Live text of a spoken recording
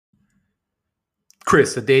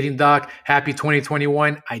Chris, the dating doc. Happy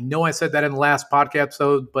 2021. I know I said that in the last podcast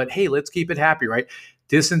episode, but hey, let's keep it happy, right?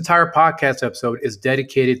 This entire podcast episode is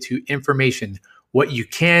dedicated to information, what you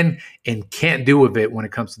can and can't do with it when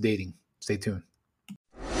it comes to dating. Stay tuned.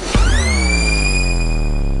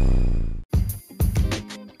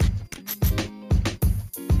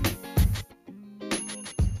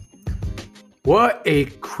 What a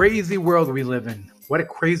crazy world we live in. What a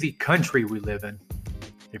crazy country we live in.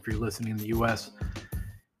 If you're listening in the U.S.,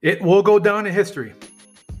 it will go down in history.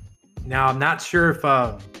 Now, I'm not sure if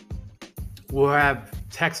we'll have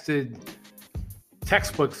textbooks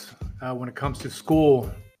when it comes to school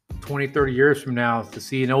 20, 30 years from now to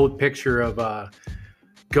see an old picture of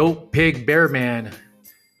goat, pig, bear man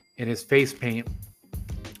in his face paint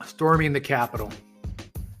storming the Capitol.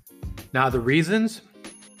 Now, the reasons,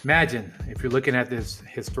 imagine if you're looking at this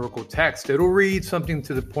historical text, it'll read something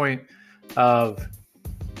to the point of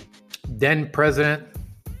then President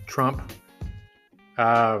Trump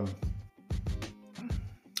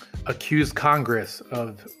accused Congress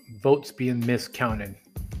of votes being miscounted.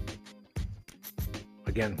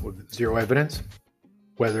 Again, with zero evidence.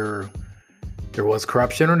 Whether there was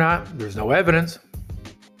corruption or not, there's no evidence.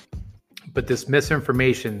 But this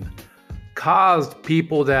misinformation caused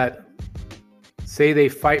people that say they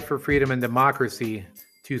fight for freedom and democracy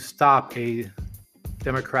to stop a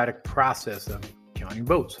democratic process of counting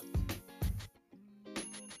votes.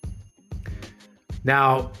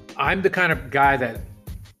 Now, I'm the kind of guy that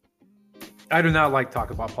I do not like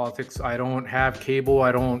talking about politics. I don't have cable.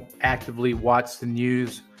 I don't actively watch the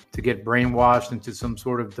news to get brainwashed into some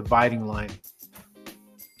sort of dividing line.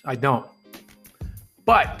 I don't.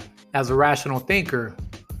 But as a rational thinker,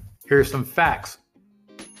 here's some facts.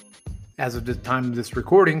 As of the time of this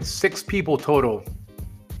recording, 6 people total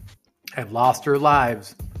have lost their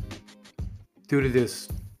lives due to this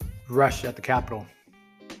rush at the Capitol.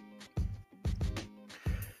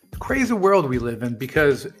 Crazy world we live in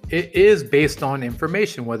because it is based on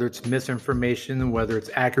information, whether it's misinformation, whether it's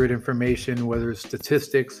accurate information, whether it's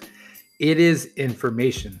statistics. It is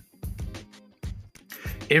information.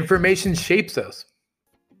 Information shapes us.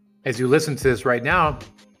 As you listen to this right now,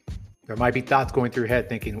 there might be thoughts going through your head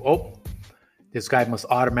thinking, oh, this guy must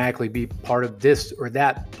automatically be part of this or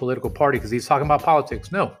that political party because he's talking about politics.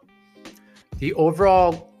 No. The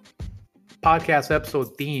overall podcast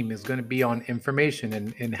episode theme is going to be on information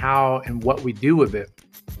and how and what we do with it,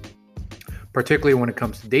 particularly when it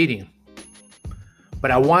comes to dating. But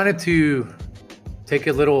I wanted to take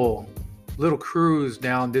a little cruise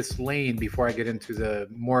down this lane before I get into the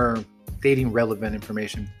more dating relevant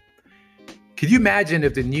information. Could you imagine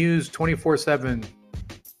if the news 24/7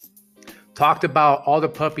 talked about all the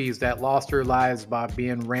puppies that lost their lives by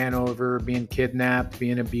being ran over, being kidnapped,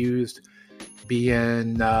 being abused,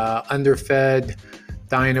 being underfed,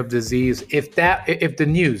 dying of disease? If the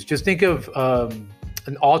news, just think of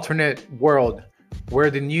an alternate world where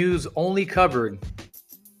the news only covered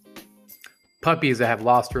puppies that have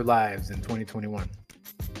lost their lives in 2021.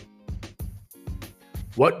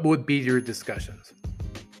 What would be your discussions?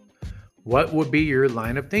 What would be your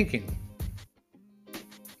line of thinking?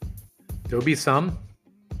 There'll be some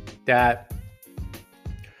that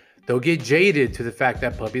they'll get jaded to the fact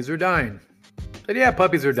that puppies are dying. But yeah,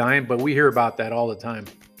 puppies are dying, but we hear about that all the time.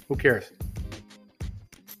 Who cares?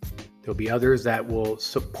 There'll be others that will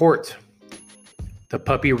support the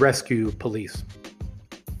puppy rescue police.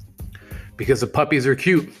 Because the puppies are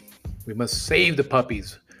cute. We must save the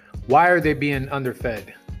puppies. Why are they being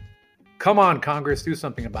underfed? Come on, Congress, do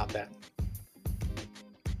something about that.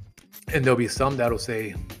 And there'll be some that'll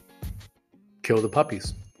say, kill the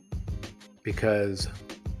puppies. Because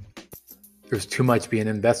there's too much being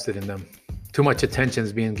invested in them. Too much attention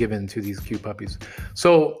is being given to these cute puppies.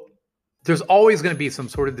 So there's always going to be some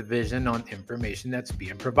sort of division on information that's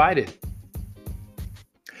being provided.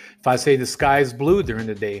 If I say the sky is blue during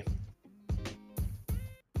the day,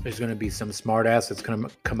 there's going to be some smart ass that's going to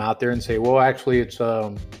come out there and say, well, actually it's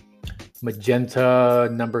magenta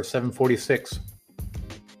number 746.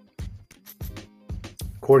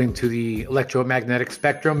 According to the electromagnetic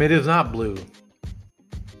spectrum, it is not blue.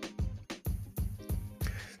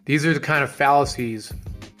 These are the kind of fallacies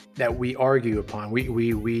that we argue upon.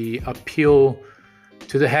 We appeal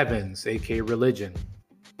to the heavens, aka religion.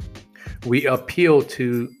 We appeal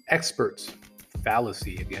to experts,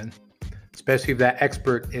 fallacy again, especially if that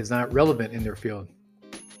expert is not relevant in their field.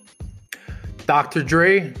 Dr.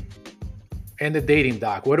 Dre and the dating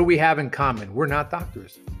doc, what do we have in common? We're not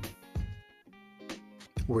doctors.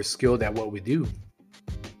 We're skilled at what we do,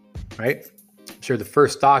 right? I'm sure the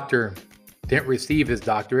first doctor didn't receive his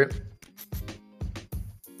doctorate.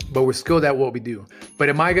 but we're skilled at what we do. But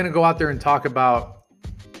am I going to go out there and talk about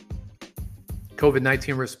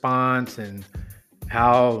COVID-19 response and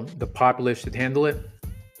how the populace should handle it?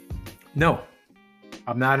 No,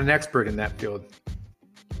 I'm not an expert in that field.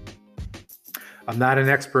 I'm not an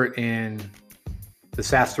expert in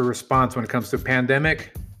disaster response when it comes to a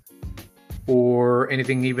pandemic or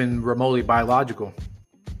anything even remotely biological.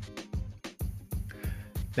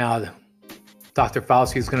 Now, Dr.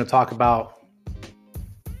 Fauci is going to talk about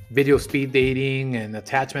video speed dating and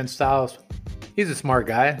attachment styles. He's a smart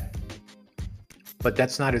guy, but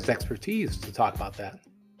that's not his expertise to talk about that.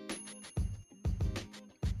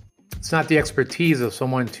 It's not the expertise of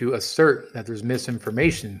someone to assert that there's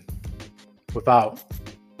misinformation without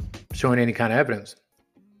showing any kind of evidence.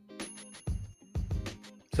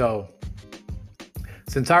 So,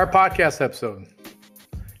 this entire podcast episode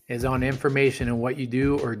is on information and what you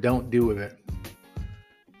do or don't do with it.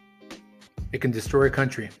 It can destroy a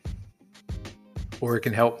country, or it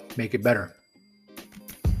can help make it better.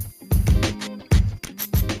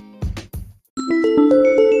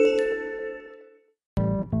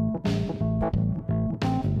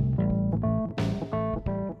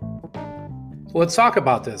 So let's talk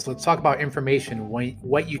about this. Let's talk about information,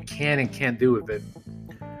 what you can and can't do with it.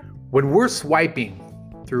 When we're swiping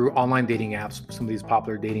through online dating apps, some of these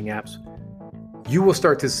popular dating apps, you will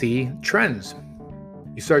start to see trends.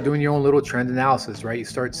 You start doing your own little trend analysis, right? You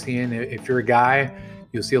start seeing, if you're a guy,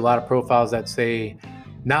 you'll see a lot of profiles that say,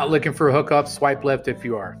 not looking for a hookup, swipe left if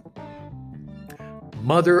you are.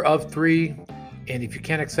 Mother of 3, and if you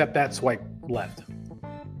can't accept that, swipe left.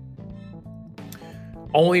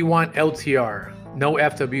 Only want LTR, no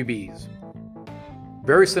FWBs.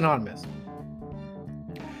 Very synonymous.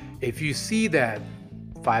 If you see that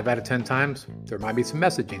 5 out of 10 times, there might be some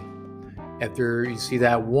messaging. If you see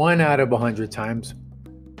that 1 out of 100 times,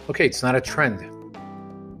 okay, it's not a trend.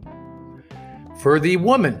 For the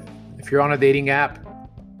woman, if you're on a dating app,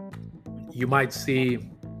 you might see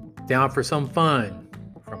down for some fun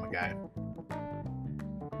from a guy.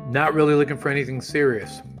 Not really looking for anything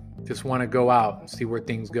serious. Just want to go out and see where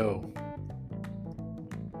things go.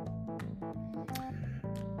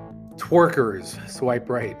 Twerkers, swipe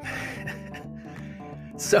right.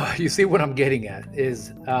 So you see what I'm getting at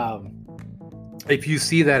is if you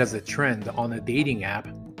see that as a trend on a dating app,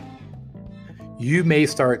 you may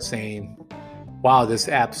start saying, wow, this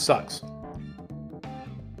app sucks.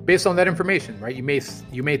 Based on that information, right? You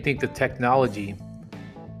may think the technology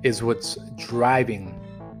is what's driving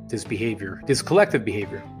this behavior, this collective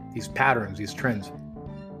behavior, these patterns, these trends.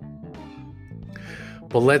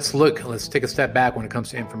 But let's take a step back when it comes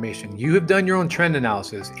to information. You have done your own trend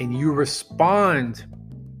analysis and you respond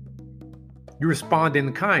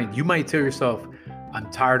in kind. You might tell yourself,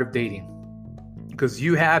 I'm tired of dating, because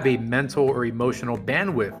you have a mental or emotional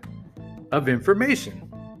bandwidth of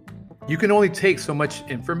information. You can only take so much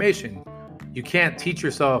information. You can't teach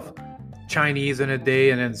yourself Chinese in a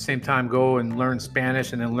day and then at the same time go and learn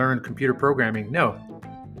Spanish and then learn computer programming. No,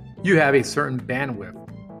 you have a certain bandwidth.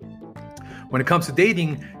 When it comes to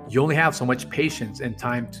dating, you only have so much patience and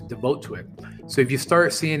time to devote to it. So if you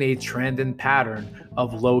start seeing a trend and pattern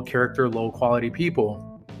of low character, low quality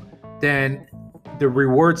people, then the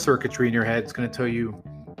reward circuitry in your head is going to tell you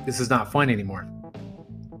this is not fun anymore.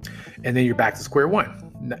 And then you're back to square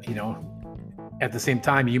one. You know, at the same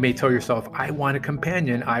time, you may tell yourself, I want a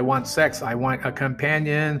companion. I want sex. I want a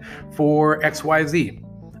companion for XYZ.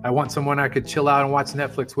 I want someone I could chill out and watch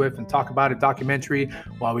Netflix with and talk about a documentary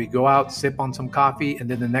while we go out, sip on some coffee. And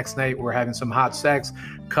then the next night we're having some hot sex,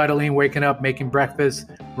 cuddling, waking up, making breakfast,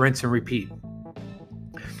 rinse and repeat.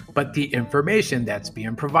 But the information that's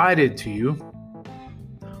being provided to you,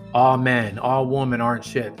 all men, all women aren't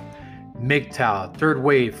shit. MGTOW, third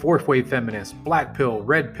wave, fourth wave feminist, black pill,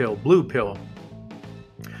 red pill, blue pill.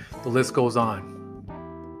 The list goes on.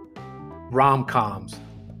 Rom-coms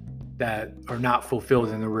that are not fulfilled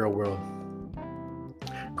in the real world.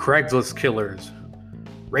 Craigslist killers,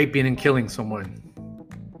 raping and killing someone.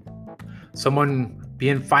 Someone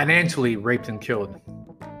being financially raped and killed.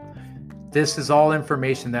 This is all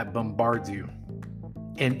information that bombards you,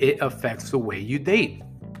 and it affects the way you date.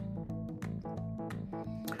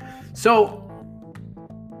 So,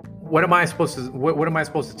 what am I supposed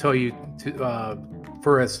to tell you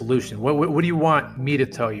for a solution? What do you want me to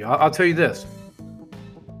tell you? I'll tell you this.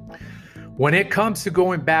 When it comes to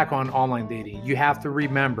going back on online dating, you have to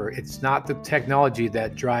remember it's not the technology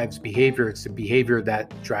that drives behavior, it's the behavior that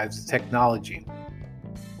drives the technology.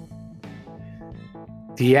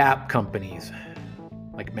 The app companies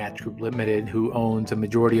like Match Group Limited, who owns a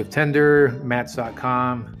majority of Tinder,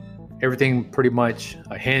 Match.com, everything pretty much,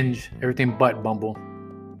 a Hinge, everything but Bumble.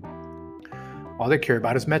 All they care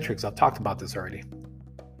about is metrics. I've talked about this already.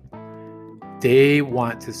 They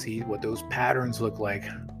want to see what those patterns look like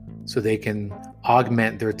so they can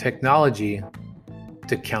augment their technology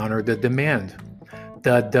to counter the demand.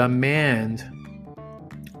 The demand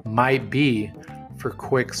might be for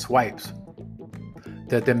quick swipes.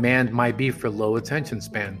 The demand might be for low attention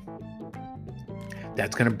span.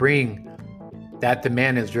 That's going to bring, that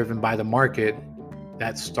demand is driven by the market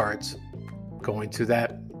that starts going to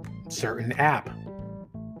that certain app.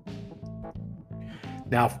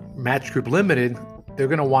 Now, Match Group Limited, they're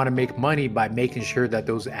going to want to make money by making sure that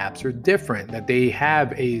those apps are different, that they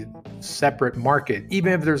have a separate market,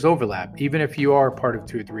 even if there's overlap, even if you are part of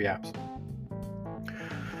 2 or 3 apps.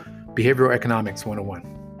 Behavioral Economics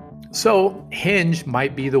 101. So Hinge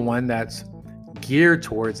might be the one that's geared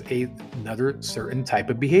towards another certain type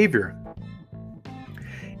of behavior.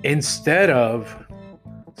 Instead of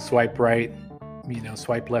swipe right,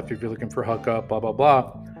 swipe left if you're looking for hookup, blah, blah,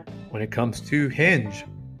 blah. When it comes to Hinge,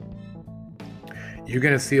 you're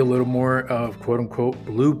going to see a little more of quote unquote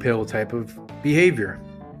blue pill type of behavior.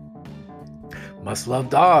 Must love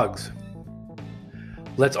dogs.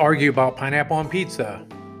 Let's argue about pineapple on pizza.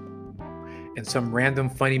 And some random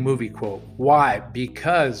funny movie quote. Why?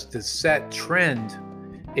 Because the set trend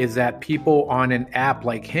is that people on an app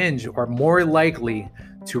like Hinge are more likely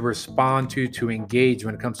to respond to engage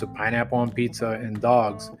when it comes to pineapple on pizza and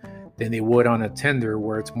dogs than they would on a Tinder,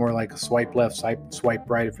 where it's more like a swipe left, swipe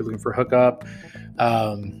right if you're looking for hookup.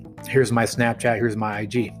 Here's my Snapchat, here's my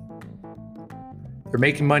IG. They're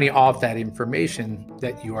making money off that information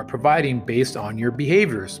that you are providing based on your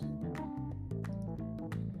behaviors.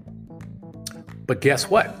 But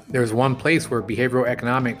guess what? There's one place where behavioral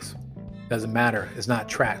economics doesn't matter. It's not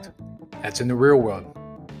tracked. That's in the real world.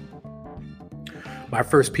 My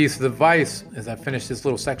first piece of advice as I finish this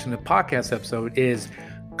little section of the podcast episode is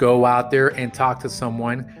go out there and talk to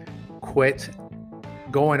someone. Quit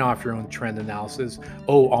going off your own trend analysis.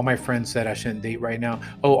 Oh, all my friends said I shouldn't date right now.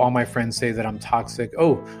 Oh, all my friends say that I'm toxic.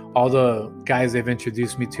 Oh, all the guys they've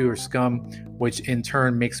introduced me to are scum, which in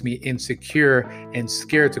turn makes me insecure and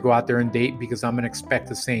scared to go out there and date because I'm going to expect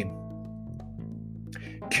the same.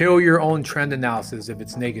 Kill your own trend analysis if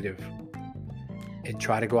it's negative and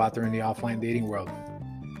try to go out there in the offline dating world.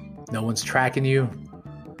 No one's tracking you.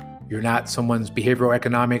 You're not someone's behavioral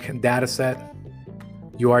economic data set.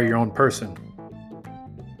 You are your own person.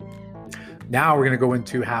 Now we're going to go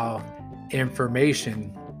into how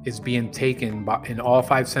information is being taken in all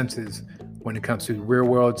 5 senses when it comes to real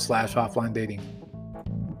world / offline dating.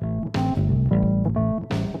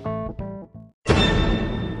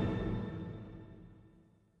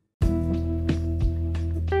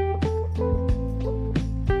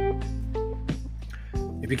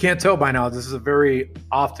 If you can't tell by now, this is a very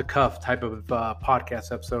off the cuff type of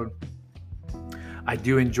podcast episode. I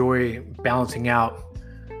do enjoy balancing out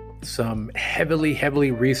some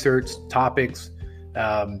heavily researched topics.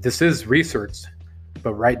 This is researched,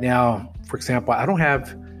 but right now, for example, I don't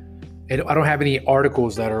have any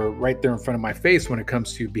articles that are right there in front of my face when it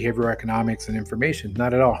comes to behavioral economics and information.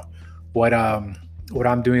 Not at all. What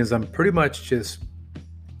I'm doing is I'm pretty much just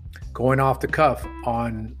going off the cuff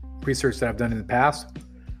on research that I've done in the past.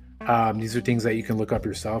 These are things that you can look up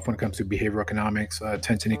yourself when it comes to behavioral economics,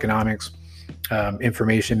 attention economics,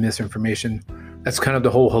 information, misinformation. That's kind of the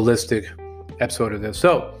whole holistic episode of this.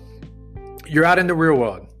 So you're out in the real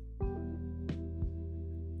world.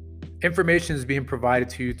 Information is being provided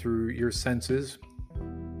to you through your senses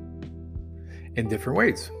in different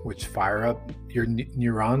ways, which fire up your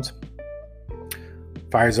neurons,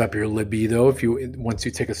 fires up your libido once you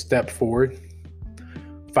take a step forward,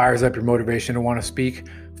 fires up your motivation to want to speak,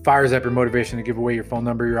 fires up your motivation to give away your phone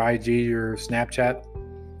number, your IG, your Snapchat,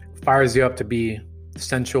 fires you up to be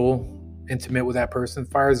sensual, intimate with that person,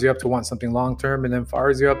 fires you up to want something long-term, and then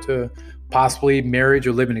fires you up to possibly marriage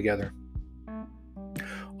or living together.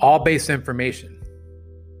 All based information,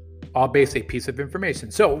 all based a piece of information.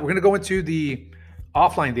 So we're going to go into the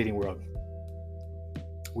offline dating world.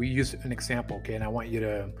 We use an example, okay? And I want you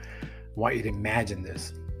to imagine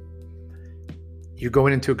this. You're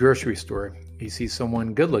going into a grocery store. You see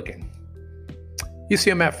someone good looking. You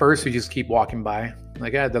see them at first, you just keep walking by.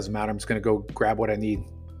 Like, it doesn't matter. I'm just going to go grab what I need.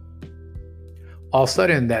 All of a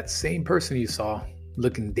sudden, that same person you saw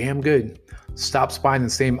looking damn good stops by in the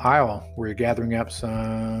same aisle where you're gathering up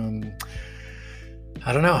some,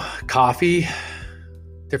 coffee,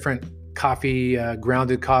 different coffee,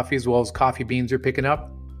 grounded coffee, as well as coffee beans you're picking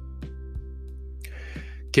up.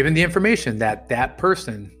 Given the information that that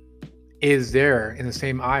person is there in the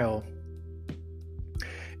same aisle,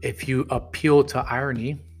 if you appeal to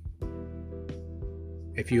irony,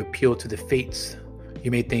 If you appeal to the fates,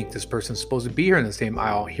 you may think this person's supposed to be here in the same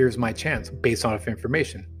aisle. Here's my chance based on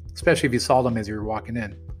information, especially if you saw them as you were walking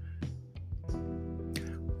in.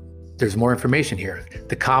 There's more information here.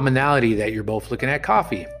 The commonality that you're both looking at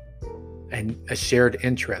coffee and a shared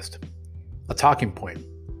interest, a talking point.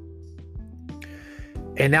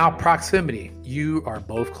 And now proximity. You are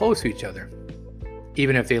both close to each other.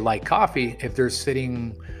 Even if they like coffee, if they're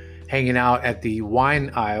hanging out at the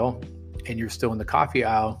wine aisle and you're still in the coffee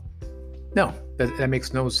aisle, no, that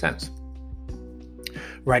makes no sense.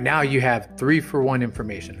 Right now you have 3-for-1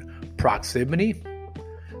 information. Proximity,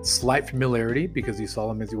 slight familiarity because you saw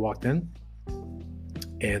them as you walked in,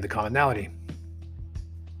 and the commonality.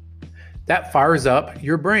 That fires up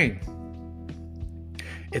your brain.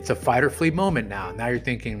 It's a fight or flee moment now. Now you're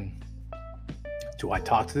thinking, do I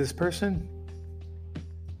talk to this person?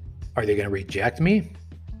 Are they going to reject me?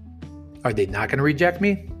 Are they not going to reject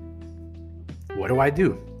me? What do I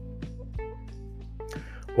do?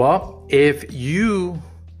 Well, if you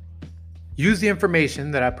use the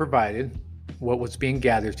information that I provided, what was being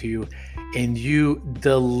gathered to you, and you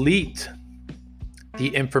delete the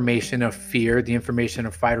information of fear, the information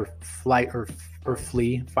of fight or flight or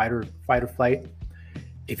flee, fight or flight,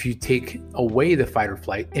 if you take away the fight or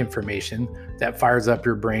flight information that fires up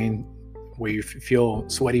your brain where you feel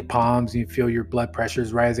sweaty palms, you feel your blood pressure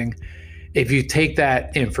is rising, if you take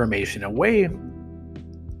that information away,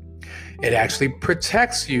 it actually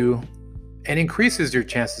protects you and increases your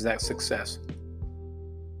chances at success.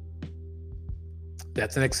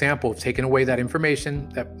 That's an example of taking away that information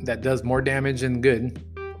that does more damage than good,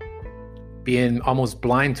 being almost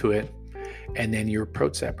blind to it, and then you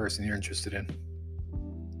approach that person you're interested in.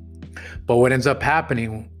 But what ends up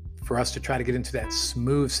happening for us to try to get into that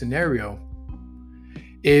smooth scenario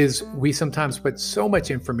is we sometimes put so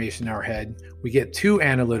much information in our head, we get too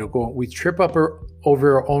analytical, we trip up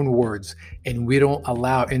over our own words, and we don't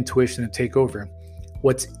allow intuition to take over.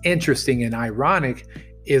 What's interesting and ironic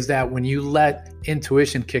is that when you let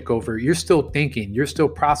intuition kick over, you're still thinking, you're still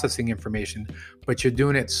processing information, but you're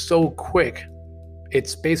doing it so quick.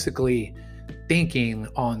 It's basically thinking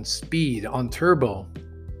on speed, on turbo,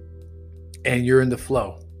 and you're in the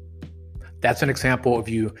flow. That's an example of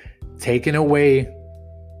you taking away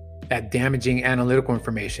that damaging analytical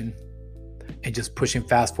information and just pushing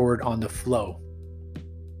fast forward on the flow.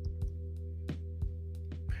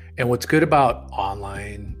 And what's good about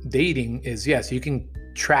online dating is, yes, you can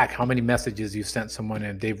track how many messages you sent someone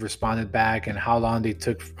and they've responded back and how long they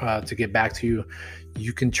took to get back to you.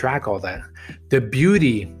 You can track all that. The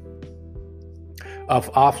beauty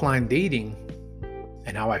of offline dating,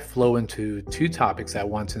 and how I flow into 2 topics at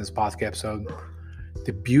once in this podcast episode,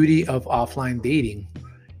 the beauty of offline dating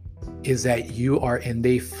is that you are in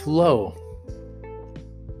the flow.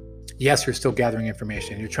 Yes, you're still gathering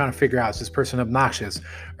information. You're trying to figure out, is this person obnoxious?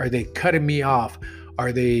 Are they cutting me off?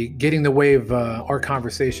 Are they getting in the way of our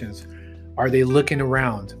conversations? Are they looking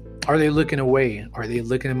around? Are they looking away? Are they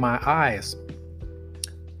looking in my eyes?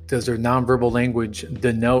 Does their nonverbal language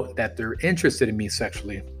denote that they're interested in me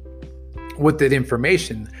sexually? With that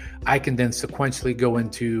information, I can then sequentially go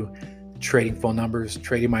into trading phone numbers,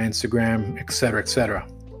 trading my Instagram, etc., etc.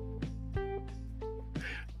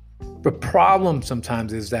 The problem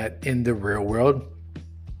sometimes is that in the real world,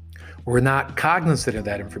 we're not cognizant of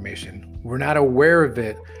that information. We're not aware of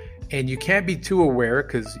it. And you can't be too aware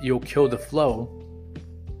because you'll kill the flow.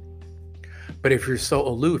 But if you're so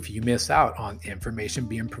aloof, you miss out on information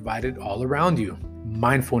being provided all around you.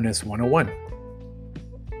 Mindfulness 101.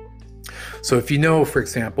 So if you know, for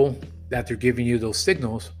example, that they're giving you those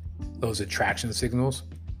signals, those attraction signals,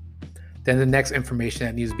 then the next information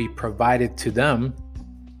that needs to be provided to them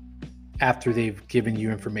after they've given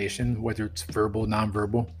you information, whether it's verbal,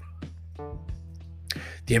 nonverbal,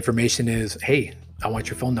 the information is, hey, I want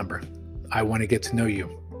your phone number. I want to get to know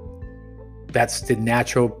you. That's the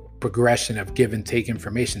natural progression of give and take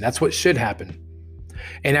information. That's what should happen.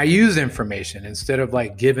 And I use information instead of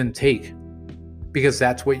like give and take, because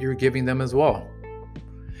that's what you're giving them as well.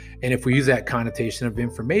 And if we use that connotation of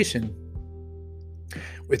information,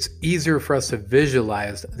 it's easier for us to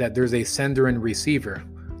visualize that there's a sender and receiver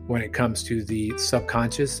when it comes to the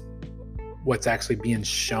subconscious, what's actually being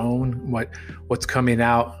shown, what's coming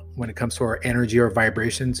out when it comes to our energy or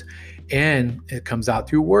vibrations. And it comes out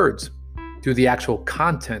through words, through the actual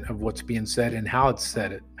content of what's being said and how it's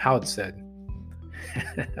said.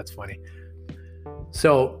 That's funny.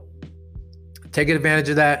 So taking advantage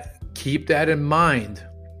of that, keep that in mind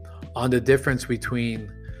on the difference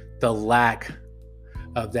between the lack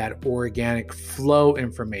of that organic flow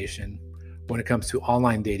information when it comes to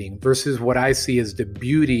online dating versus what I see as the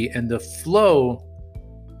beauty and the flow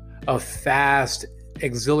of fast,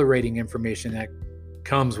 exhilarating information that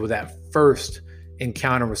comes with that first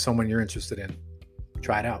encounter with someone you're interested in.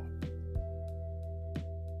 Try it out.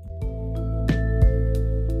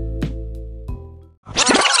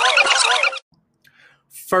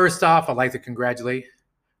 First off, I'd like to congratulate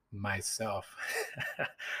myself.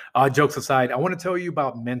 All jokes aside, I want to tell you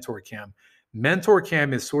about MentorCam.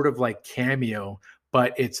 MentorCam is sort of like Cameo,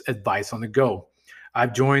 but it's advice on the go.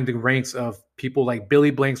 I've joined the ranks of people like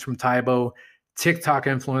Billy Blanks from Tybo, TikTok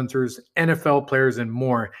influencers, NFL players, and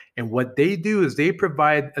more. And what they do is they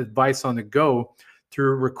provide advice on the go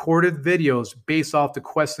through recorded videos based off the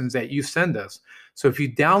questions that you send us. So if you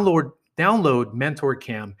download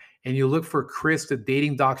MentorCam and you look for Chris, the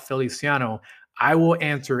dating doc Feliciano, I will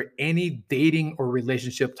answer any dating or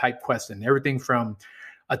relationship type question, everything from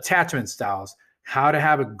attachment styles, how to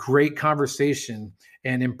have a great conversation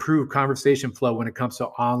and improve conversation flow when it comes to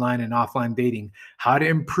online and offline dating, how to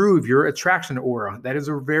improve your attraction aura. That is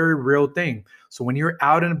a very real thing. So when you're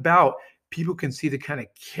out and about, people can see the kind of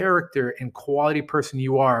character and quality person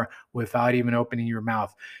you are without even opening your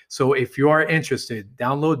mouth. So if you are interested,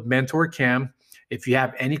 download MentorCam. If you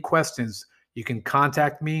have any questions, you can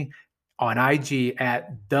contact me on IG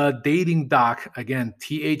at The Dating Doc. Again,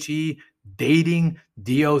 THE Dating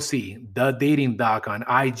DOC, The Dating Doc on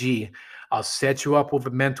IG. I'll set you up with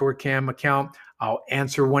a MentorCam account. I'll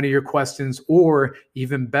answer one of your questions, or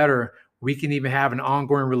even better, we can even have an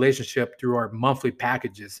ongoing relationship through our monthly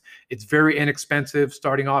packages. It's very inexpensive,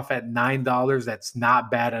 starting off at $9. That's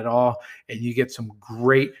not bad at all. And you get some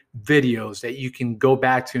great videos that you can go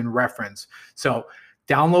back to and reference. So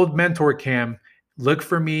download MentorCam, look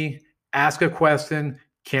for me, ask a question.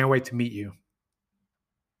 Can't wait to meet you.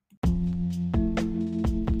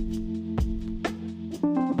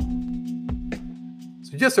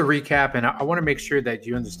 So just a recap, and I want to make sure that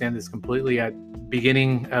you understand this completely. At the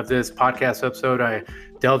beginning of this podcast episode, I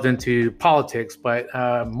delved into politics, but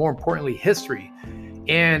more importantly, history.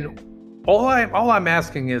 And all I'm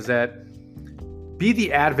asking is that be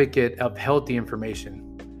the advocate of healthy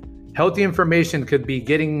information. Healthy information could be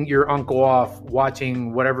getting your uncle off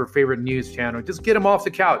watching whatever favorite news channel. Just get him off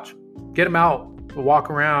the couch, get him out, walk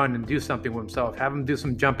around and do something with himself. Have him do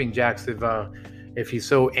some jumping jacks if he's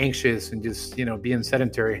so anxious and just, being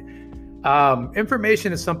sedentary.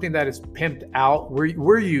 Information is something that is pimped out.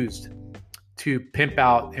 We're used to pimp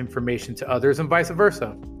out information to others and vice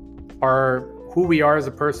versa. Who we are as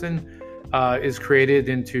a person is created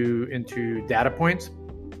into data points.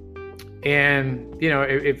 And,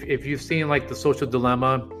 if you've seen like The Social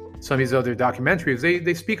Dilemma, some of these other documentaries,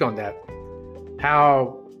 they speak on that,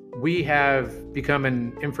 how we have become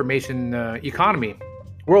an information economy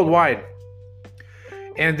worldwide.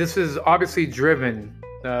 And this is obviously driven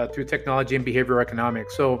through technology and behavioral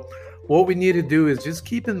economics. So what we need to do is just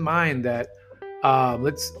keep in mind that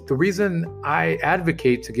the reason I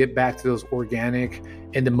advocate to get back to those organic,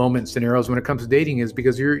 in the moment scenarios when it comes to dating is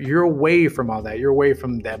because you're away from all that. You're away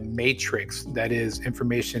from that matrix that is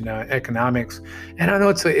information economics. And I know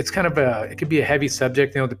it's kind of it could be a heavy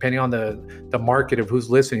subject, depending on the market of who's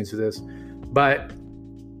listening to this. But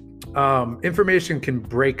information can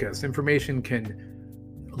break us. Information can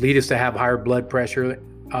lead us to have higher blood pressure.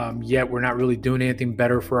 Yet we're not really doing anything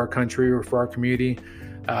better for our country or for our community.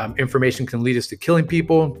 Information can lead us to killing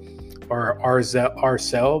people or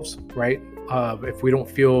ourselves, right? If we don't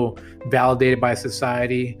feel validated by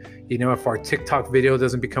society, if our TikTok video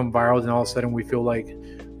doesn't become viral, then all of a sudden we feel like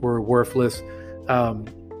we're worthless.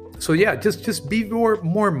 So yeah, just be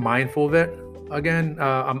more mindful of it. Again,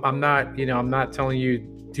 I'm not telling you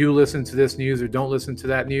do listen to this news or don't listen to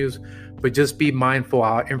that news, but just be mindful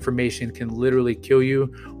how information can literally kill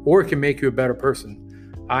you or it can make you a better person.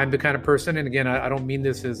 I'm the kind of person, and again, I don't mean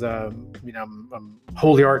this as I'm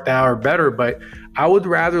holy art thou or better, but I would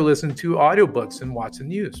rather listen to audiobooks than watch the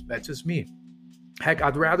news. That's just me. Heck,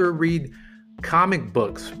 I'd rather read comic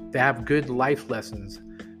books that have good life lessons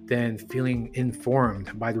than feeling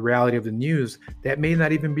informed by the reality of the news that may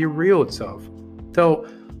not even be real itself. So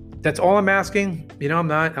that's all I'm asking. I'm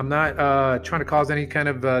not trying to cause any kind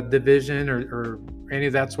of division or any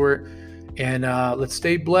of that sort. And let's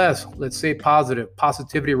stay blessed. Let's stay positive.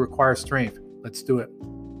 Positivity requires strength. Let's do it.